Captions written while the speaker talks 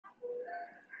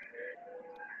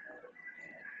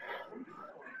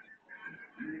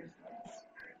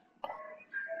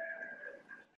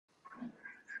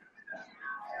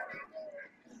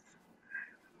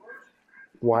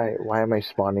Why am I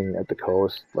spawning at the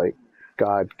coast? Like,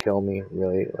 God, kill me,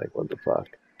 really? Like, what the fuck?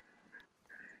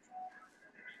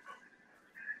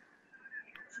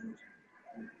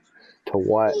 To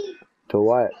what? To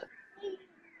what?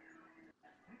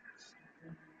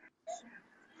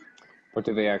 What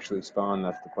do they actually spawn?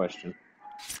 That's the question.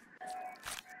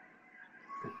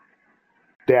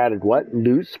 They added what?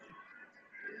 Loot?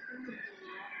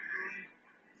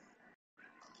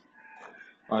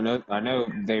 I know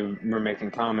they were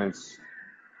making comments.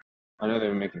 I know they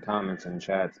were making comments in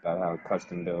chats about how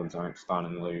custom builds aren't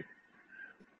spawning loot.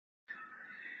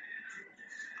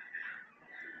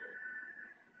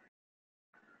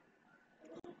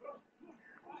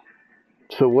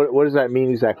 So what does that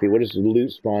mean exactly? What does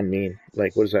loot spawn mean?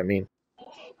 Like, what does that mean?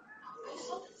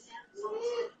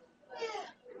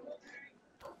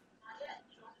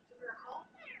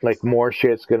 Like, more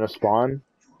shit's gonna spawn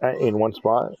in one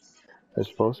spot, I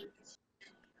suppose.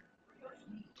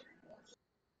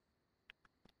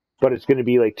 But it's gonna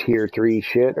be like tier 3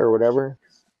 shit or whatever.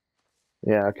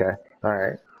 Yeah, okay.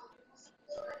 Alright.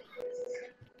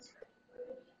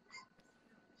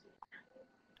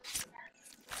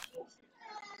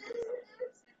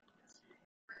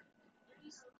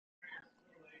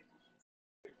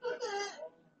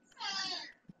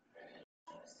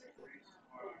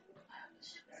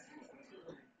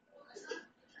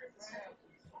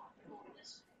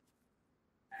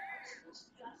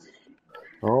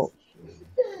 Oh.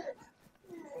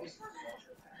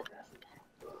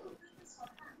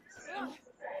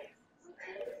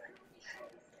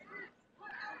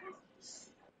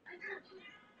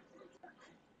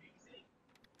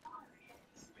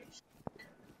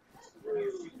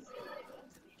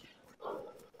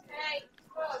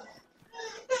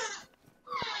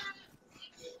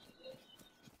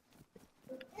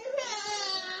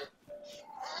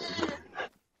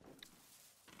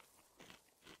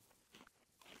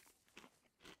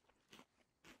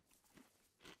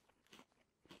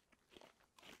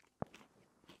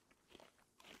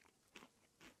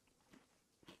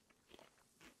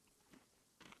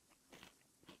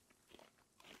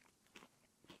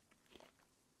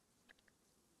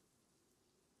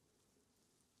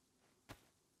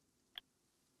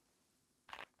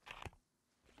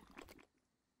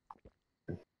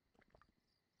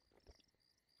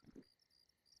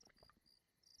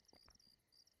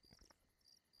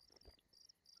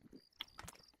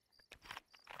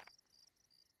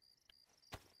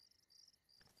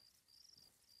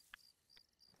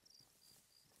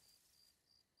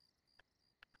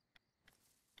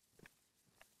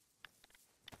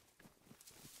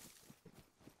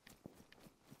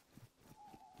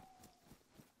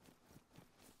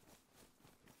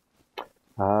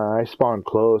 I spawned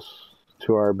close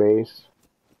to our base.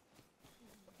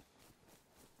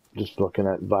 Just looking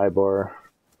at Vibor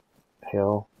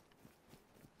Hill.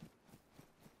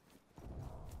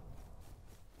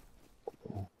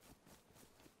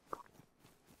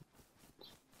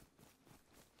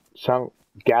 Some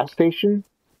gas station?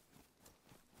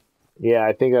 Yeah,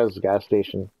 I think that was a gas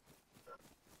station.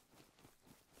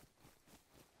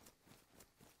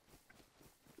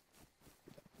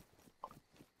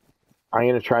 I'm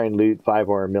gonna try and loot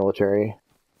Vibor military.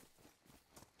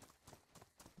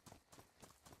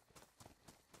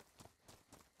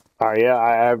 Yeah,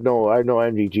 I have no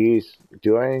MVGs.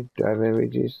 Do I? Do I have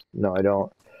MVGs? No, I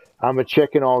don't. I'm a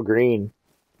chicken all green.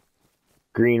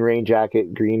 Green rain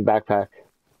jacket, green backpack.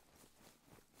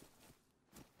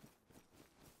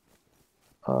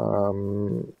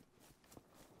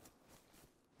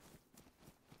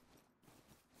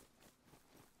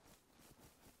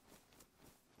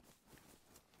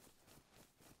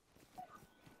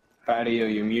 Patio,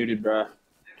 you muted, bruh.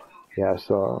 Yeah,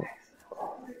 so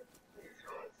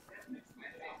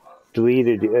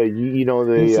deleted. You know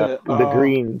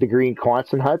the green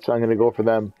constant huts. I'm gonna go for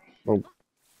them. Oh,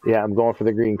 yeah, I'm going for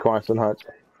the green constant huts.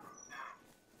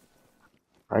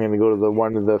 I'm gonna go to the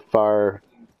one to the far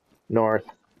north.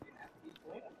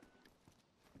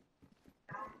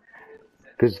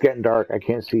 Because it's getting dark. I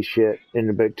can't see shit. In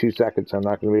about 2 seconds, I'm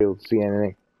not going to be able to see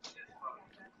anything.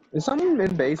 Is someone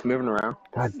mid-base moving around?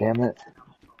 God damn it.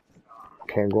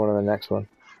 Okay, I'm going to the next one.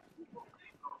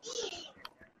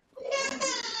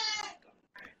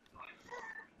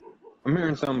 I'm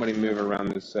hearing somebody move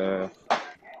around this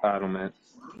battlement.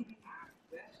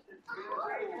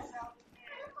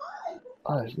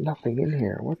 Oh, there's nothing in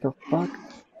here. What the fuck?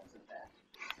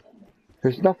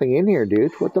 There's nothing in here,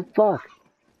 dude. What the fuck?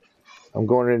 I'm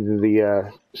going into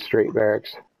the straight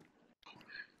barracks.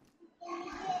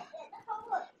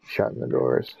 Shutting the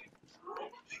doors.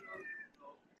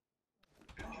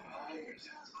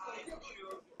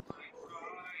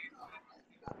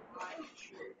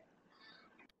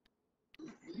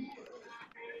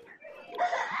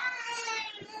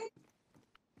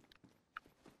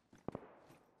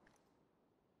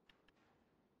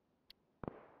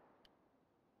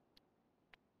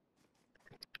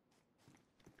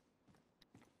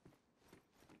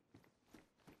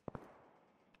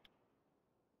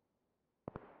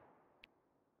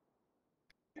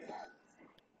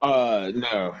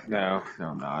 No,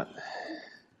 I'm not.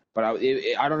 But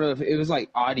I don't know if it was like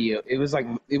audio. It was like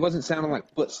it wasn't sounding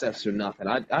like footsteps or nothing.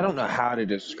 I don't know how to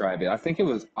describe it. I think it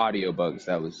was audio bugs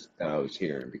that I was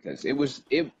hearing because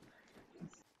it.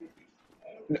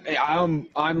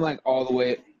 I'm like all the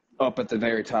way up at the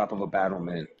very top of a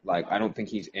battlement. Like I don't think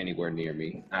he's anywhere near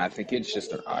me. I think it's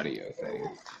just an audio thing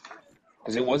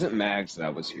because it wasn't Mags that I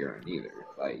was hearing either.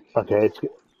 Like Okay, it's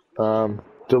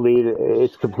delete.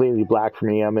 It's completely black for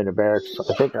me. I'm in a barracks.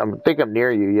 I think I'm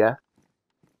near you. Yeah.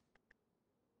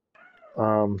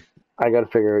 Um, I got to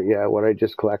figure out. Yeah, what I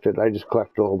just collected. I just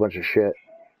collected a whole bunch of shit.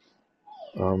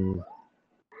 Um,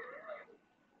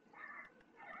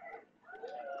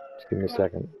 just give me a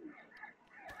second.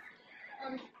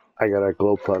 I got a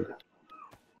glow plug.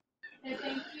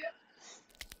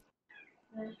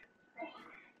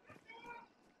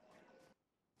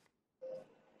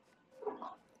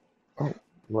 Oh,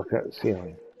 look at the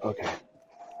ceiling. Okay,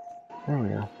 there we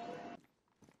go.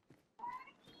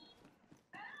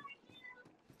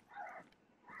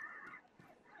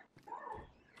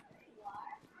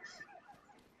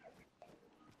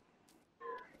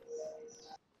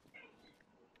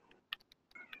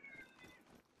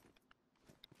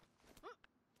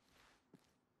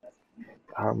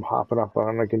 I'm hopping up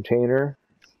on a container.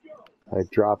 I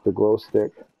dropped the glow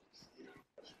stick.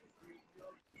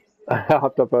 I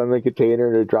hopped up on the container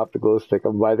and I dropped the glow stick.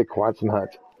 I'm by the Quantum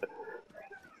hut.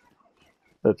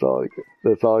 That's all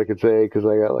I can say because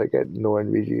I got like no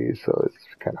NVG, so it's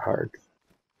kind of hard.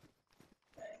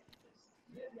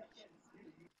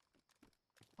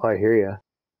 Oh, I hear you.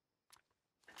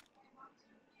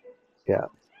 Yeah,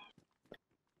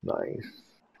 nice.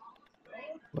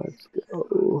 Let's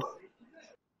go.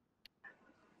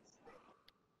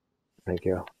 Thank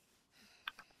you.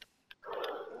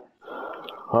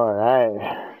 All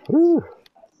right. Woo.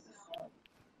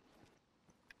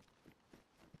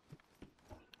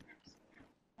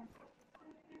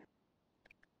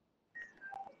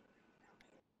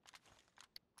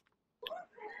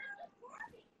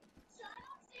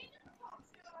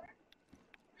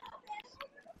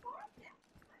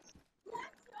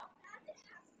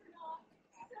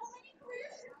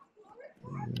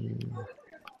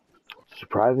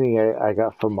 Surprisingly, I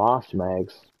got FAMAS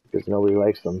mags because nobody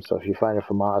likes them. So if you find a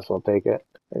FAMAS, I'll take it.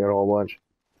 I got a whole bunch.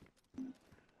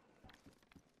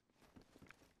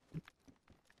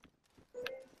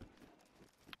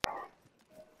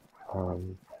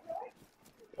 Um,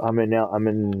 I'm in now. I'm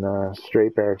in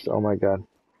straight barracks. Oh my god,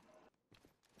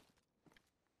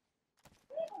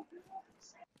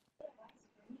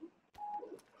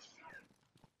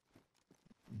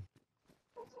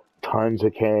 tons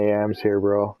of KAMs here,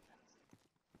 bro.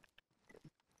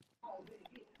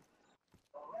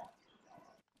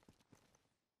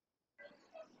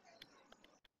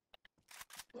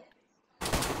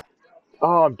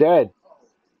 Oh, I'm dead.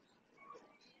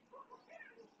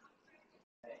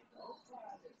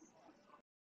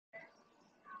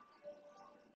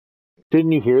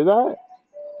 Didn't you hear that?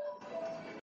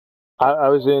 I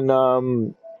was in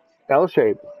L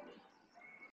shape.